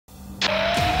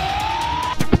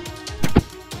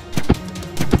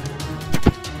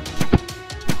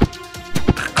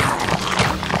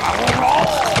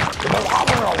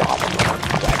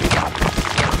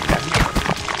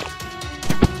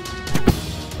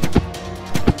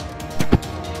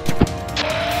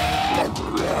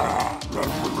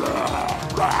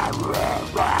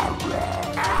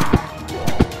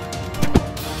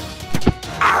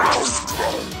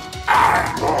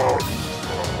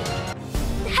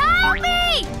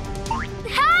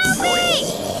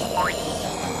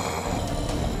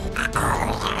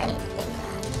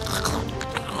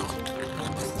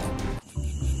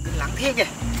Lắng thế nhỉ?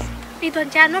 Đi tuần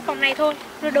tra nốt vòng này thôi,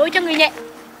 rồi đối cho người nhẹ.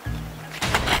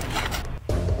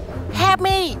 Help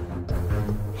me!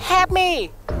 Help me!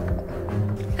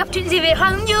 Gặp chuyện gì vậy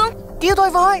Hoang Dương? Cứu tôi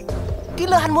với!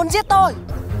 Killer hắn muốn giết tôi!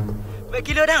 Vậy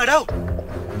Killer đang ở đâu?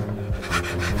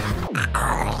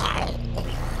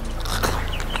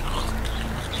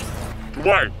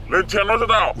 Chúng mày lên chém nó cho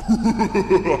tao!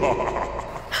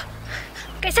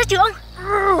 Cảnh sát trưởng!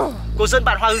 Cô dân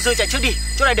bạn Hoa Hương Dương chạy trước đi,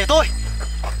 chỗ này để tôi!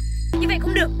 Như vậy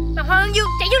không được, bạn Hoang Dương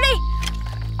chạy trước đi!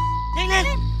 Nhanh lên!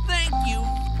 Thank you!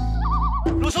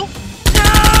 Lùi súng!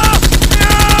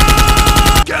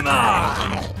 Get out!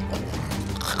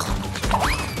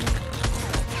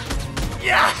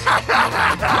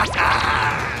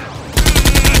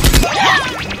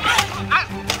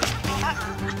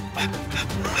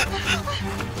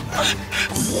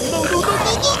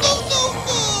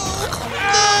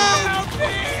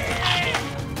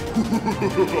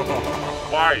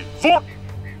 Mày rút!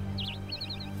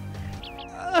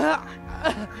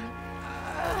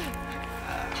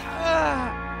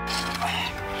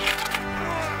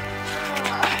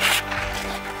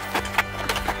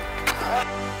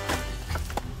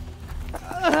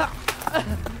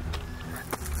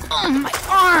 Oh, my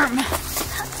arm!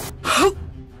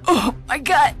 Oh, my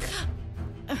gut!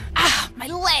 Ah, my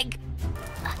leg!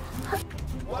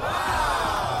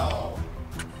 Wow!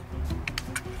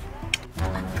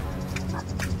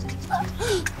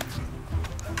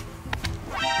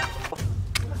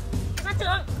 Cảnh sát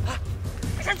trưởng!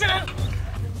 Cảnh sát trưởng!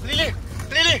 Lily!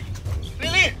 Lily!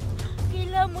 Lily!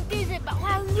 Killer muốn tiêu diệt bạn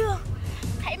Hoang Dương.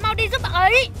 Hãy mau đi giúp bạn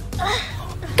ấy!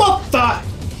 What the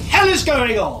hell is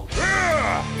going on?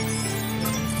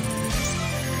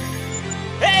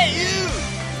 Hey you!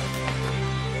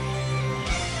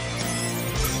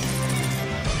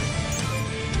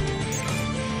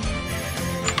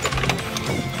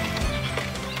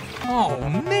 Oh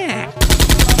man!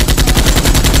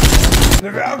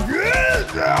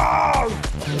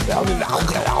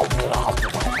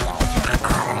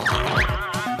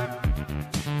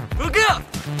 Hướng kia!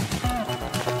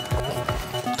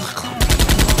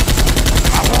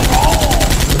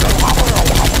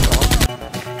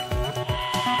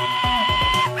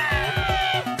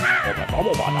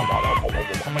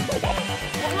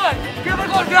 Mọi người, kia vẫn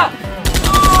còn kìa!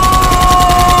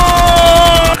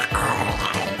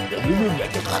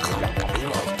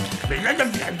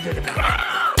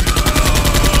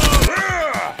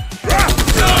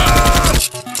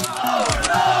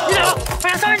 Đi nào!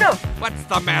 Phải làm sao bây giờ? What's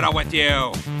the matter with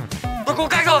you? Tôi có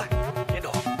cách rồi! Đen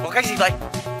đỏ, có cách gì vậy?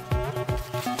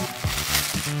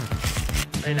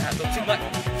 Đây là hạt giống sinh mệnh.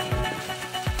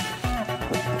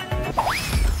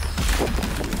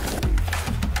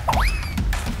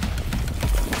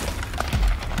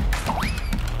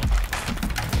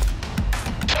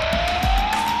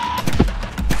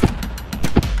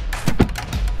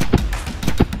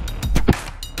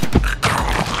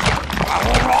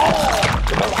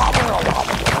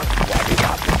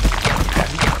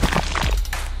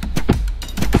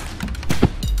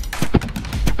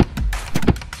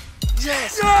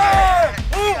 Yes!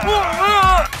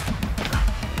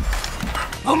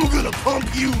 I'm gonna pump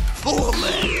you full of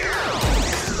lead.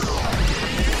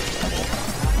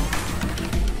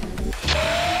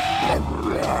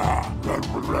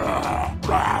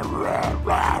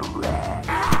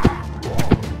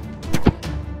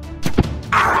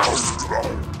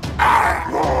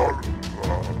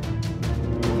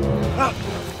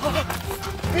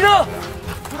 Killer!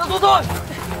 Chúng ta tốt rồi!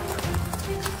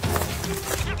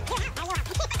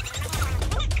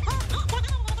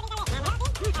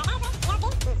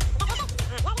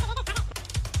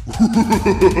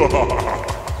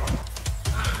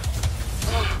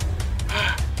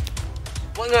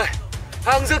 Mọi người,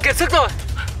 Hoang Dương kiệt sức rồi.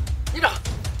 Nhưng nào,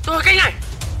 tôi ở cách này.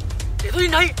 Để tôi đi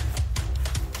lấy.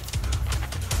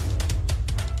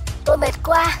 Tôi mệt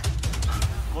quá.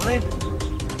 Cố lên.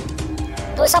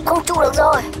 Tôi sắp không trụ được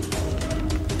rồi.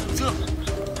 Dương.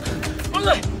 Mọi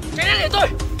người, tránh ra để tôi.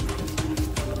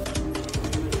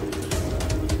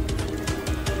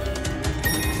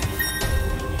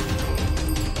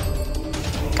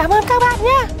 Cảm ơn các bạn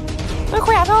nhé. Tôi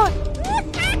khỏe rồi.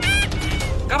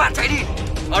 Các bạn chạy đi.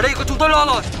 Ở đây có chúng tôi lo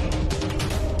rồi.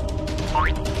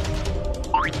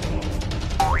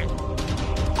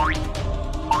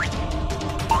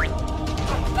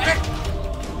 Lại đây.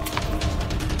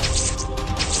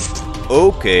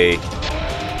 Okay.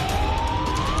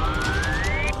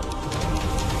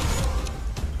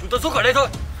 Chúng tôi rút khỏi đây thôi.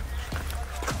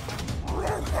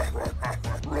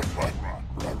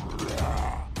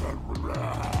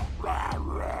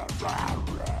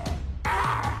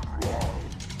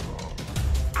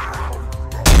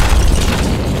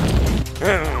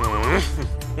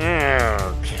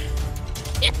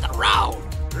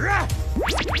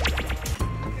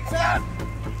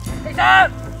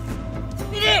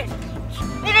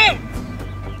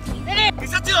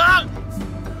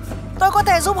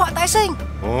 sinh.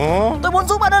 Tôi muốn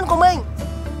giúp bạn ân của mình.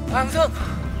 Hoàng Dương.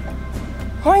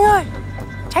 Hoang ơi,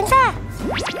 tránh ra.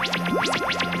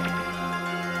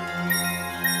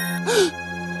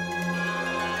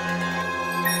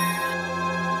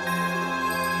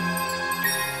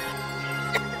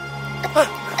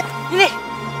 Đi đi.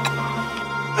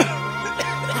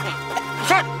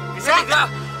 Sát ra.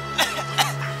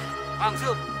 Hoàng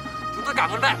Dương, chúng tôi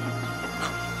cảm ơn bạn.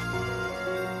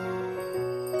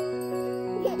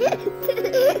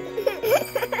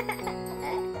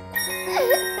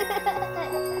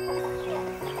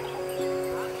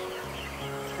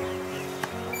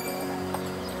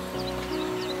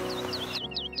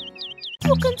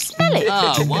 You can smell it.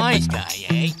 Oh, wise guy,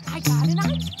 eh? I got an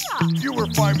idea. You were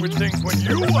fine with things when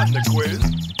you won the quiz.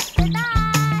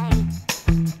 Bye.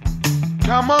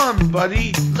 Come on,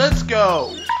 buddy. Let's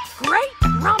go. Great,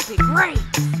 Grumpy, great.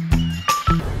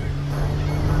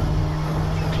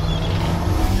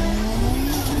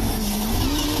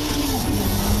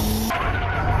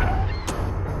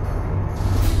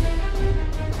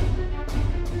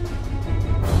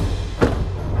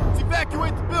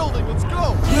 Evacuate the building. Let's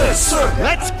go. Yes, sir.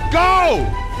 Let's go.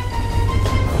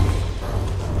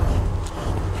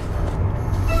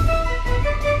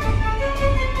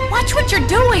 Watch what you're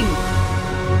doing.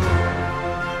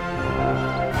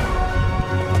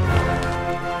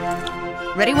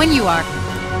 Ready when you are.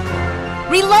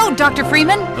 Reload, Dr.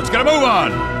 Freeman. Let's get a move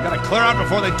on. Gotta clear out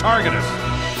before they target us.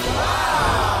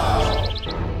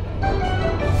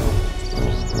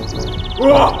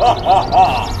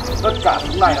 Tất cả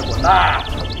chúng này là của ta.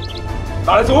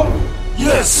 Ta lên xuống.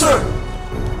 Yes, sir.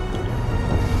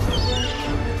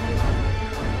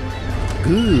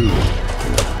 Good.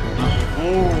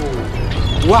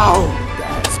 Wow.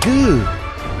 That's good.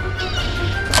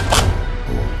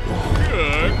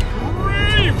 Good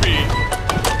gravy.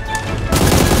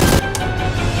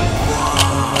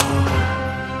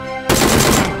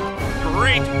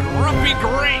 Great grumpy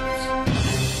grapes.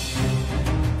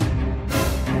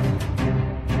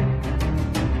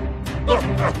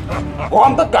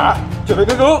 Gom tất cả, trở về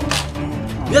căn cứ.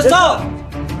 Yes, sir.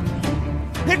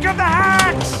 Here come the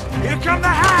hacks. Here come the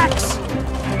hacks.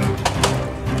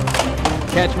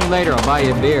 Catch me later, I'll buy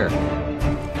you a beer.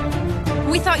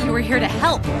 We thought you were here to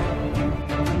help.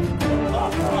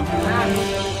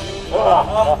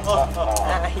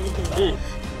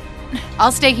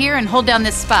 I'll stay here and hold down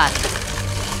this spot.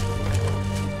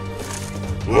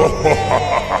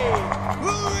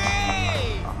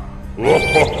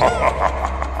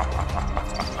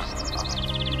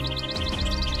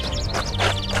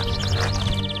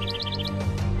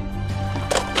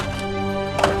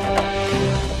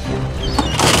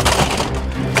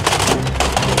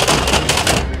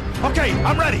 Okay,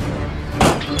 I'm ready.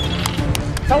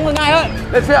 Xong rồi ngài ơi.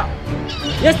 Lên xe.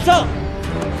 Yes, sir.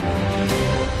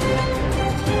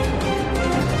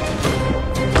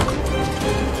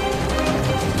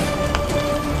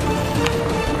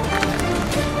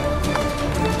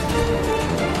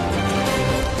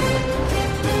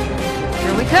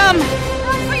 Here we come.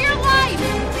 Run for your life!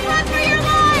 Run for your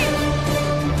life!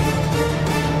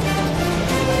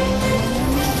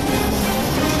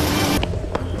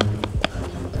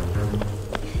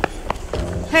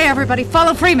 Hey, everybody,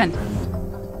 follow Freeman.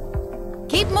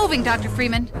 Keep moving, Dr.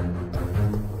 Freeman.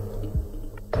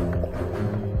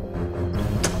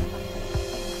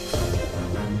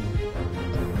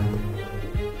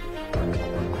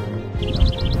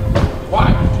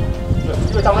 Hoài,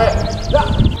 đưa trong đây. Dạ.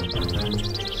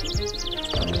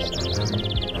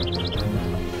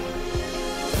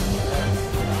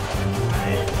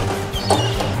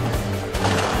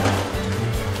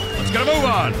 Let's get a move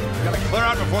on. Gotta clear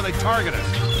out before they target us.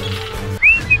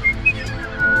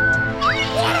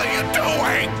 What are you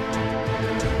doing?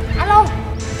 Alo,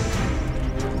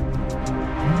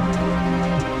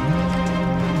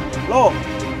 Lô,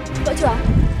 đội trưởng,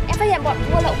 em phát hiện bọn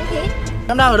mua lậu vũ khí.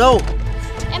 em đang ở đâu?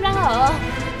 Em đang ở...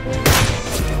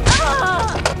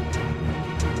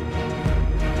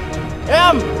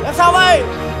 Em sao vậy?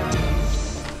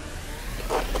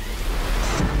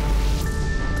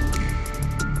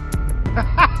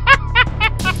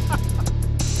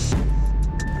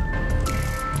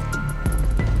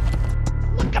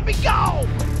 Look at me go!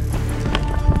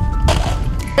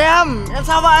 Em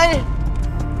sao vậy?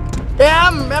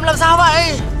 Em làm sao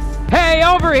vậy? Hey,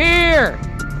 over here!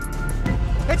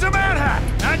 It's a manhack!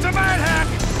 It's a manhack!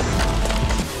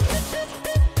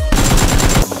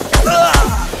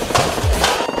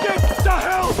 Get the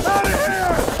hell out of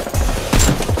here!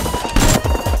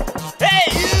 Hey,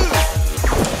 you!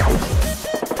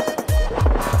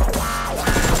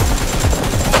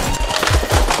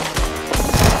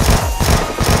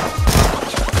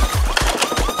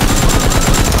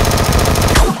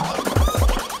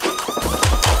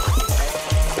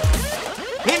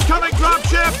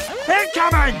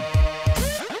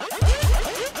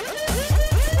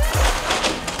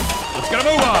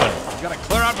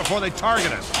 before they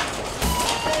target us.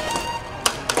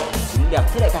 Đẹp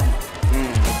thế đại ca.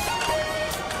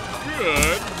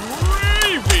 Good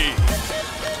gravy!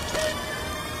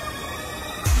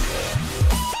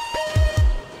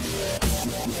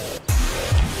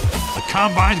 The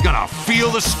combine's gonna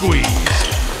feel the squeeze.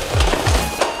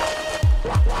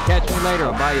 Catch me later,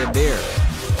 I'll buy you a beer.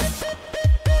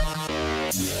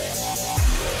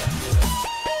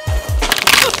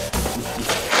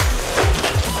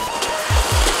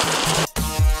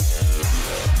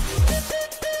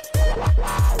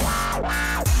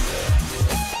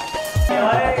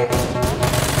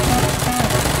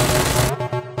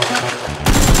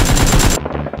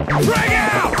 Drag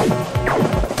out!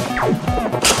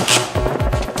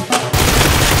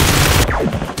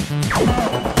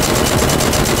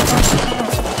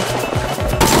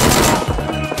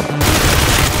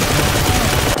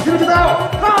 Đưa cho tao!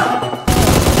 Con!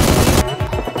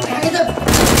 Hãy dừng!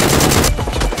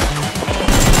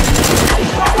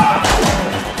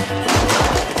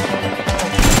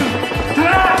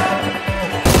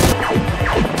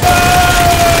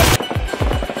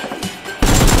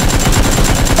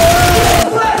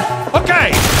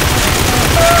 Okay!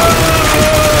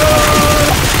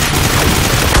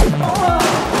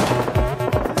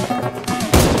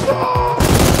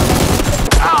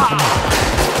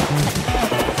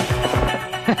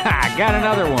 I got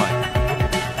another one.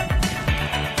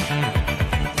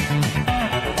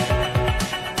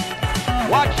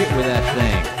 Watch it with that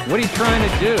thing. What are you trying to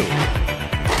do?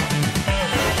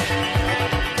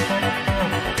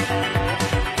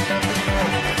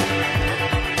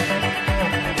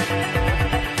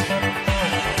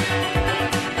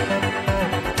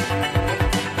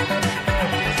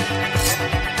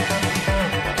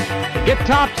 Get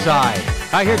topside.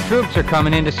 I hear troops are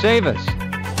coming in to save us.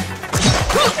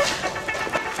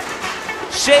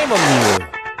 Shame on you!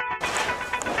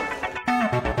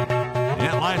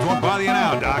 Yeah, lions won't bother you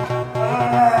now, Doc.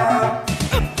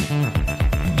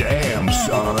 Damn,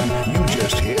 son, you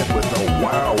just hit with the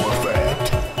wow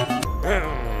effect.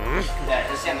 Để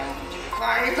tôi xem chịu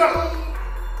khai hay không.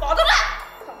 Bỏ tôi ra!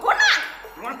 Khốn nạn!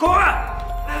 Con cô à!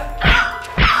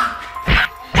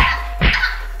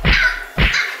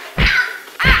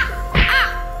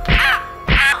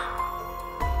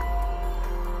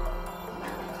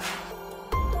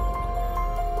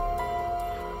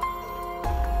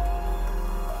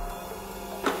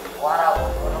 Qua đâu?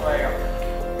 Con về rồi.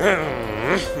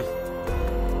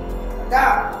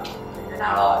 Cao! Thế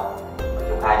nào rồi? Mày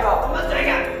chịu khai chưa? Mất rồi anh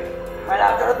ạ! Mày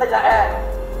làm cho nó tỉnh lại đây!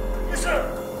 Yes, sir!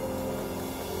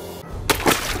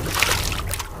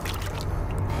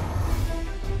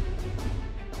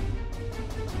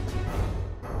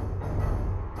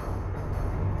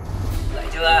 Dậy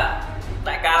chưa?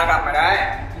 Đại ca đã gặp mày đấy!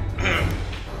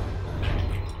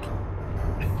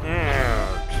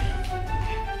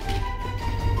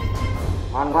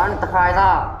 Ngoan ngoãn tao khai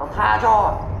ra, tao tha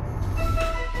cho.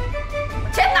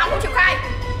 Chết tao không chịu khai!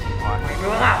 Còn mày nhớ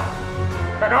nào?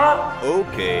 Tại đó.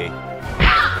 Okay.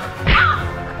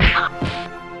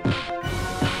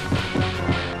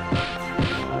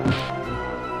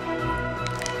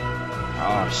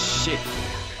 Oh, shit.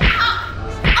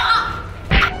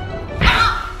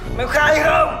 Mày khai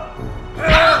không?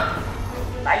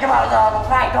 Đánh cho bao giờ tao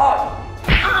khai thôi.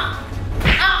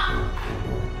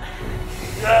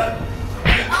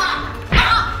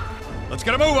 Let's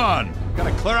get a move on.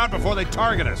 Gotta clear out before they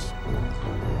target us.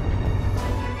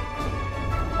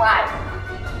 Phải.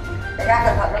 Cái gác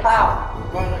cẩn thận cho tao.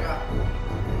 Vâng rồi ạ.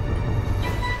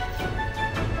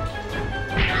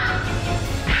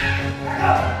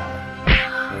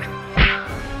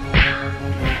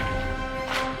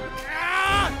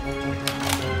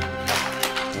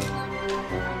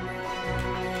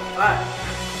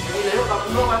 Đi lấy một cặp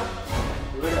nước không?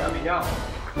 Đưa để mình nhau.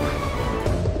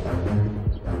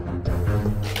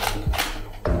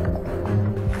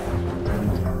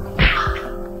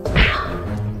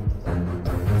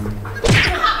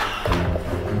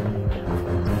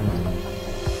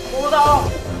 Cứu tao!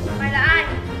 Mày là ai?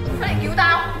 Sao lại cứu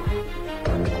tao?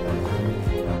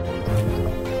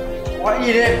 Gọi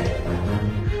gì đi?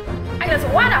 Anh là số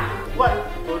Hoan à? Vậy,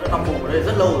 tôi đã nằm ngủ ở đây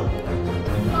rất lâu rồi.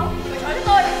 Không, phải nói với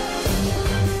tôi.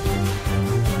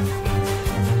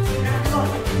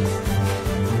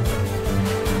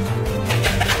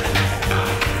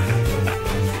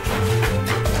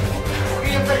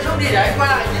 Ghi em dậy trước đi để anh quay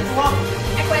lại nhìn đúng không?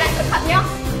 Anh quay lại cẩn thận nhá.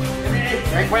 Đi,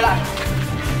 để anh quay lại.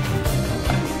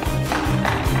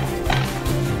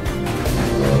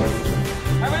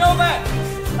 Anh đi đâu về?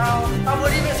 Tao vừa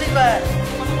đi vệ sinh về.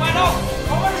 Còn không ai đâu.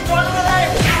 Có cái gì cho nó ra đây.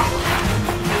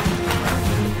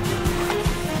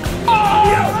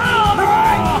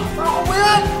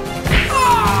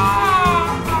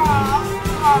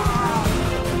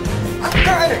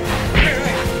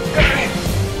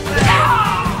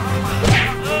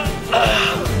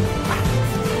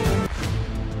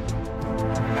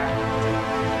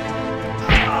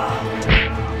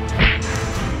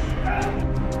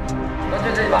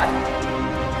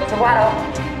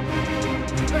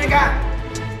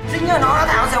 là nó đã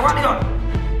thả con diều quang đi rồi.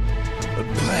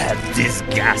 Bad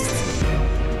disgust.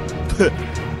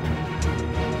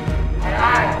 Mày là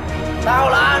ai? Tao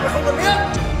là ai mà không cần biết.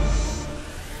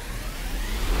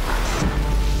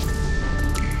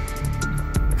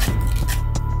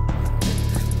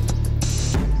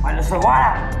 Mày là Hoan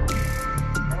à?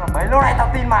 Nhưng mà mấy lâu nay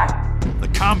tao tin mày. The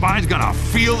Combine's gonna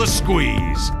feel the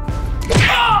squeeze.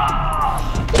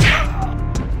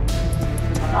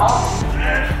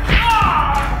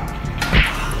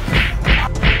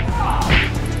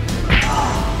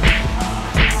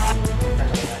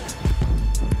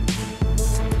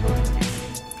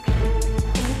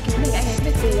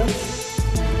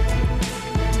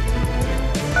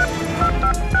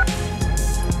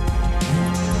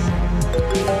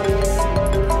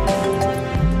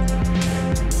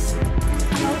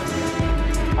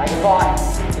 Mày đừng gọi,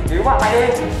 cứu bạn mày đi.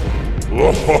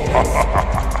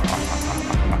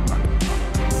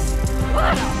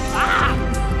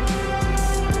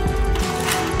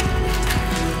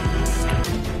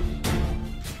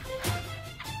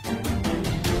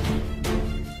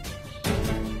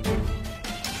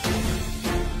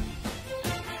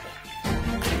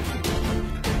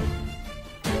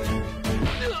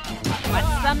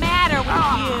 What's the matter with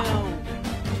you?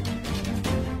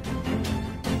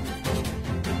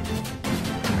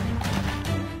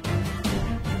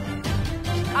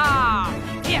 Ah,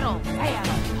 it'll fail.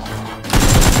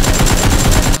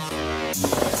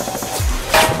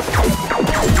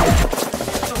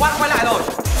 Quang quay lại rồi.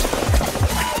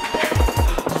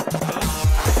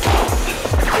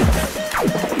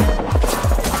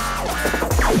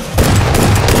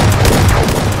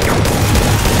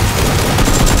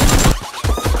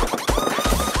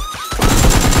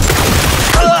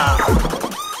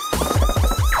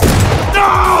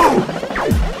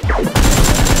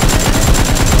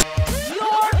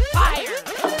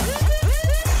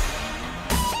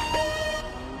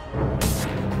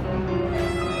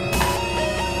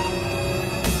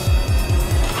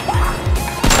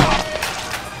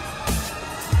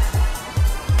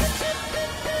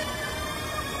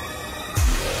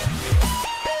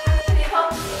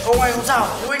 Ông anh không sao,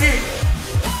 chú anh đi.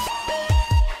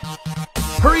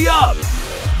 Hurry up!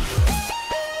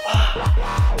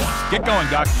 Get going,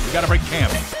 Doc. We gotta break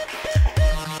camp.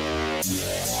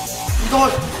 Đi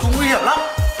thôi, không nguy hiểm lắm.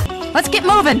 Let's get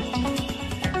moving.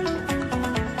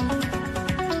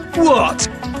 What?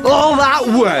 All that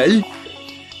way?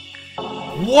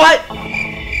 What?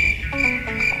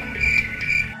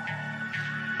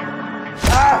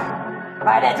 À,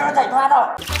 mày để cho nó chạy thoát rồi.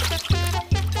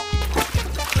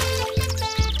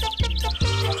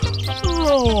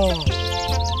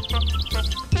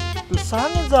 Từ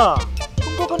sáng đến giờ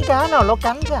không có con cá nào nó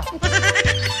cắn cả.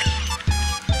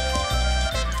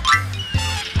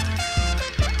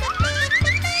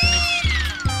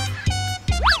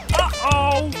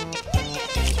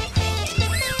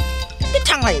 Cái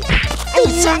thằng này từ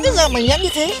sáng đến giờ mày nhắn như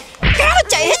thế, cá nó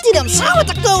chạy hết thì làm sao mà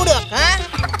ta câu được hả?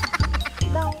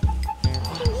 Đâu?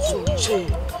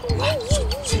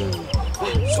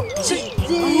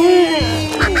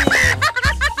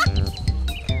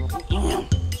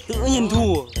 Tự nhiên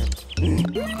thua.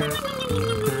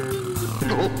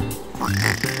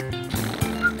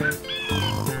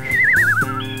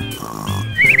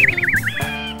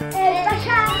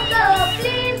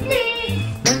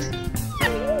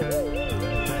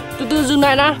 Từ từ dừng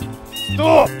lại đã.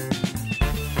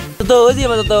 Từ từ cái gì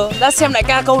mà từ từ? Đã xem đại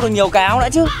ca câu được nhiều cá đã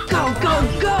chứ. Go go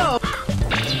go.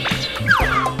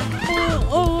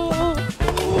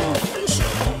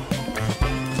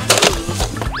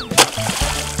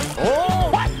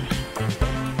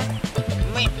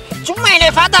 Chúng mày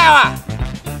lại phá tao à?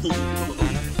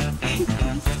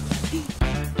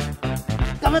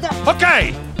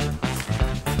 Okay!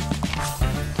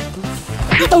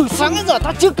 Từ sáng đến giờ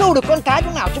tao chưa câu được con cá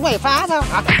chỗ nào, chúng mày phá sao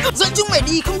hả? Dẫn chúng mày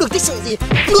đi không được tích sự gì,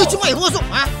 nuôi chúng mày vô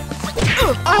dụng hả?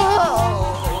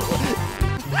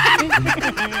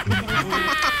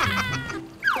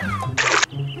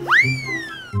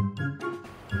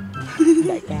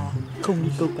 Đại ca không đi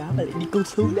câu cá mà lại đi câu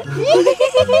súng đấy.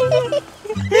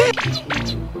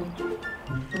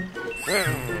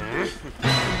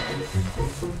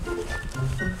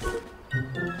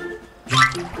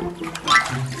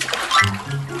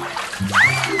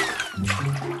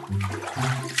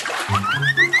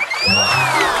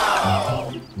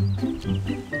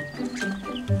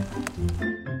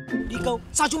 Đi câu,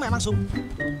 sao chúng mày mang súng?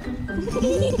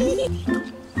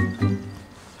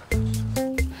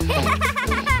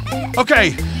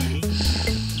 Okay.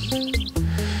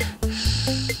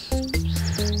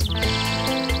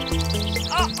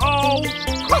 Uh-oh!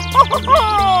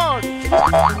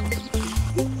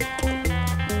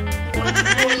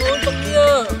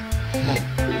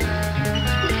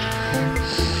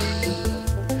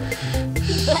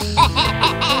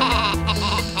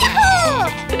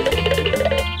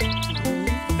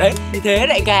 Đấy, như thế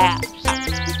đại ca.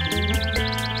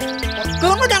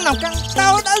 Cớ nó đang làm căng,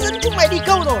 tao đã dẫn chúng mày đi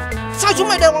câu rồi. Sao chúng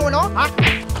mày đều vào nó hả?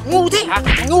 Ngu thế hả?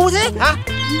 Ngu thế hả?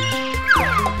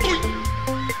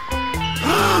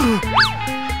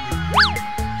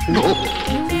 You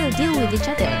will deal with each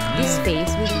other. This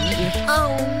phase will lead you.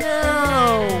 Oh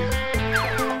no!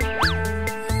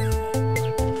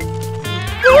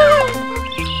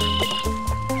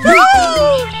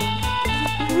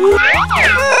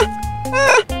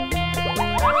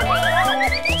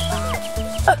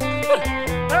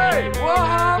 Hey, what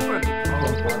happened?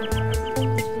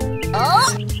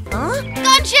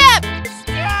 Gunship!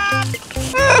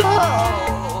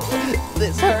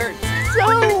 This hurts so.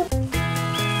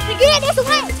 Mày kia đeo súng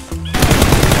này.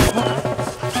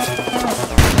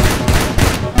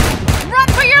 Run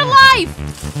for your life!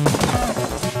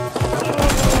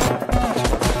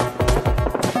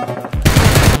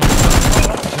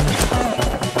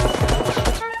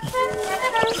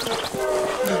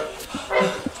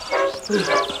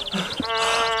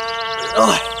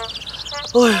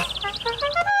 Ôi.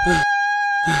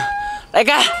 Đại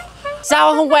ca,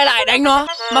 sao không quay lại đánh nó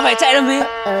mà phải chạy làm gì?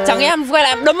 Chẳng em quay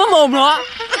lại đấm vào mồm nó.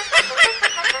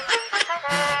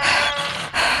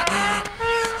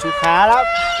 Chú khá lắm.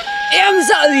 Em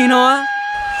sợ gì nó?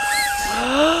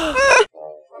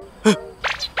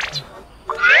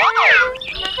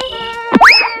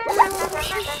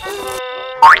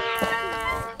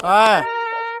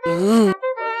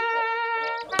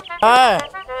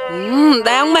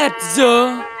 Đáng mệt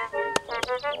giờ.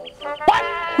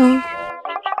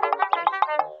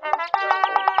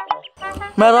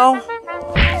 Mệt không?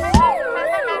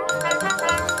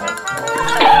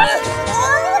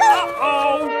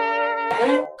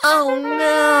 Oh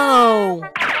no!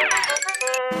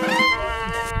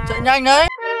 Chạy nhanh đấy.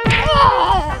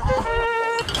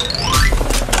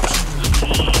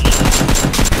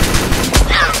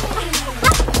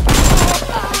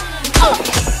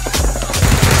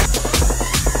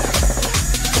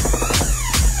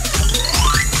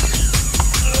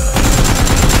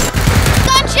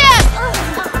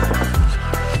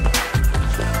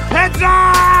 Heads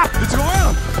up! Let's go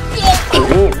out!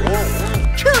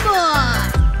 Come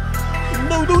on!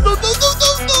 No, no, no, no, no,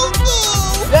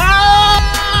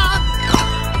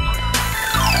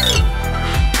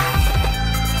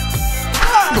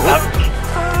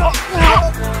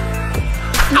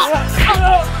 no, no,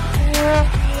 no!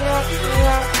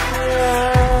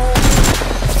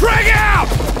 Drag out!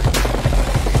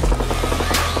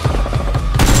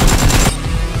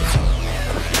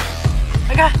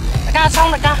 Đại ca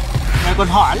xong đại ca. Mày còn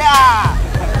hỏi nữa à?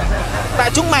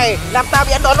 Tại chúng mày làm tao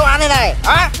bị ăn đòn oan đây này,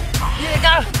 hả? Đi đại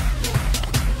ca.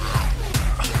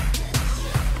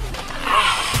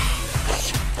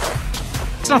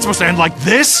 It's not supposed to end like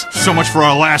this. So much for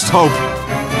our last hope.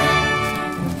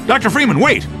 Dr. Freeman,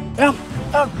 wait!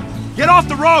 Get off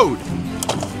the road!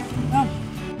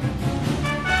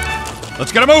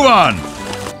 Let's get a move on!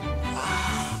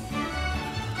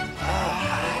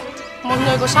 Mọi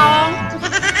người có sao không?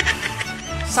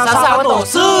 Sao cái tổ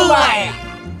sư mày?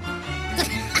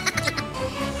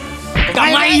 Cả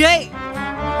mày ấy.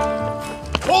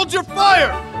 Hold your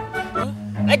fire!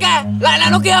 Đại ca, lại là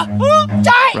nó kia.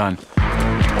 Chạy! Run.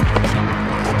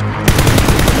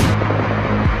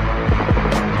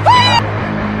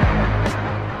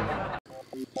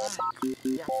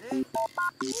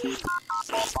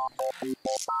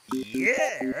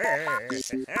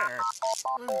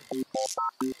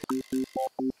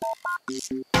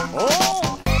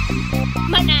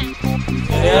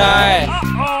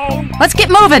 Let's get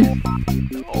moving!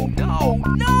 Oh no,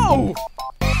 no!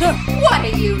 What are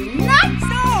you, nuts?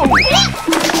 No!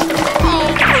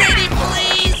 Oh, pretty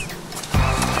please!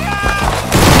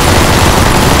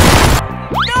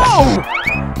 No!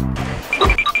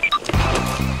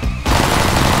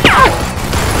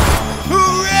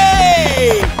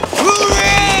 Hooray!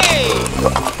 Hooray!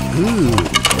 Good,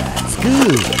 that's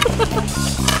good.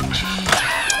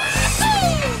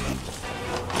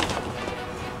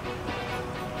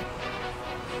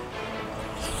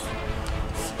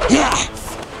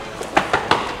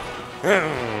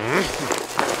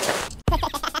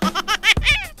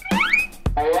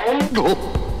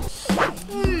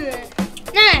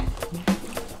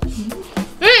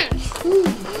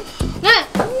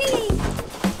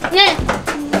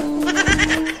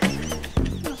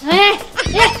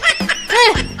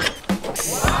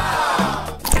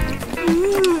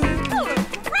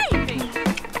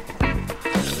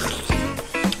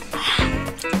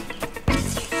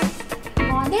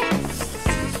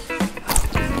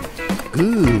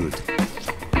 Good.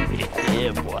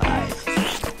 Yeah, boy.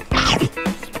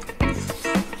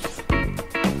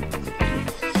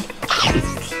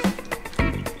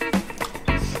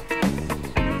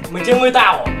 riêng người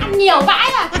tao. Ăn nhiều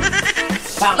vãi à.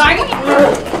 Tao đánh.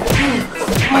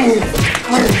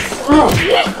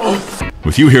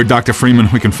 With you here, Dr. Freeman,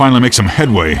 we can finally make some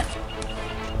headway.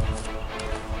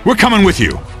 We're coming with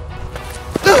you.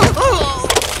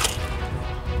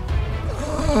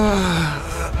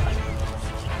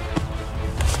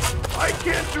 I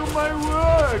can't do my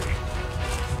work.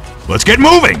 Let's get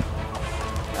moving.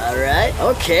 All right,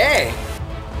 okay.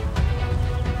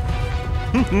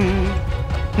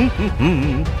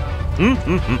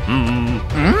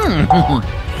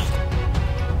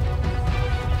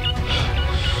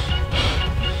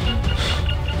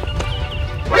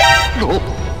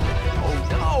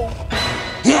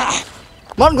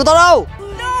 Món của tao đâu?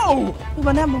 No. Một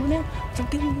bên em, trong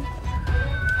tim.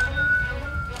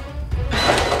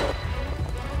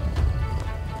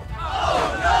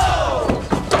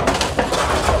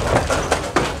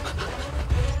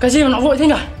 Cái gì mà nó vội thế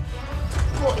nhỉ?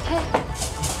 Vội thế.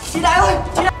 Chị Đại ơi,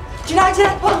 chị Đại.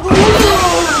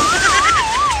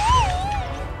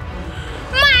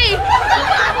 Mày.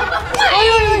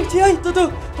 Ôi, chị ơi, từ từ,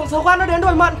 thằng sáu Hoan nó đến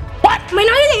rồi Mận. Mày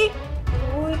nói cái gì?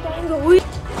 Ôi Quang rồi.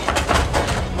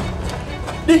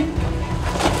 Đi.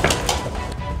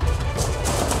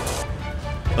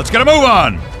 Let's get a move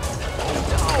on.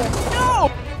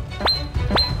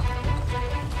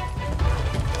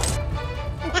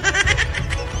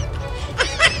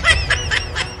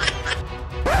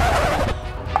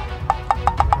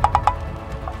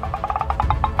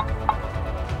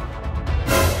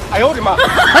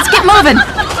 Let's get moving.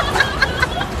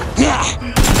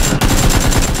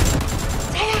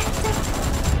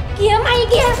 Kìa mày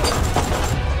kìa.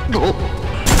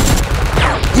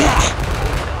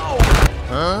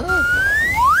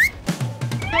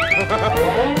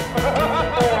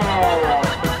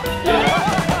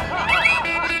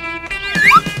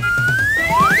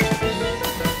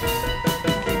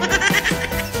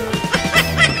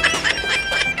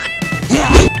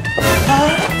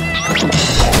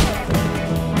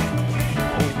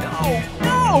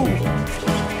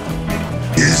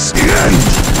 Is the end.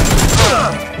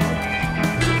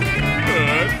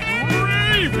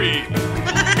 Gravy.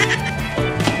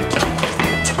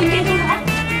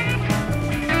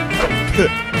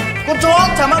 Con chó,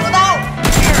 trả mạng của tao.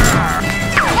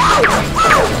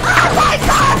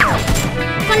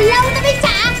 Còn lâu tao mới trả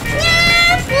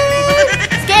nha.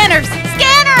 Scanners!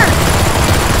 Scanners!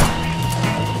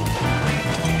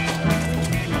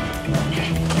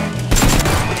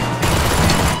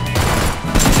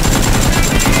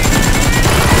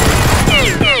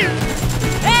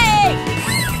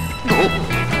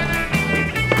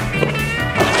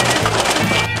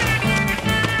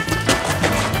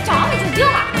 Chó mày chạy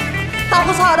trước à? Tao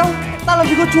có sợ đâu, tao làm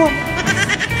gì có chuồng.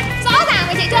 Rõ ràng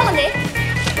mày chạy trước còn gì.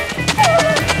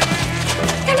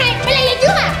 Thằng này mày lại lên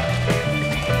trước à?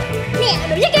 Mẹ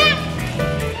đuổi giết kia.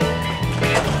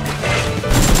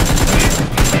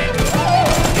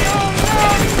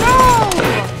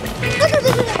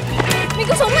 Mình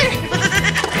có súng này.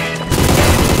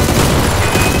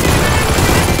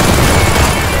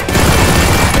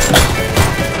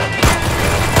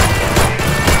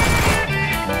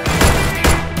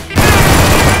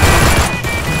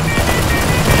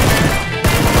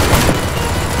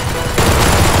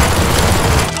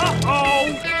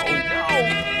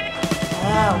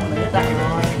 À, một lấy đại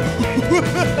rồi.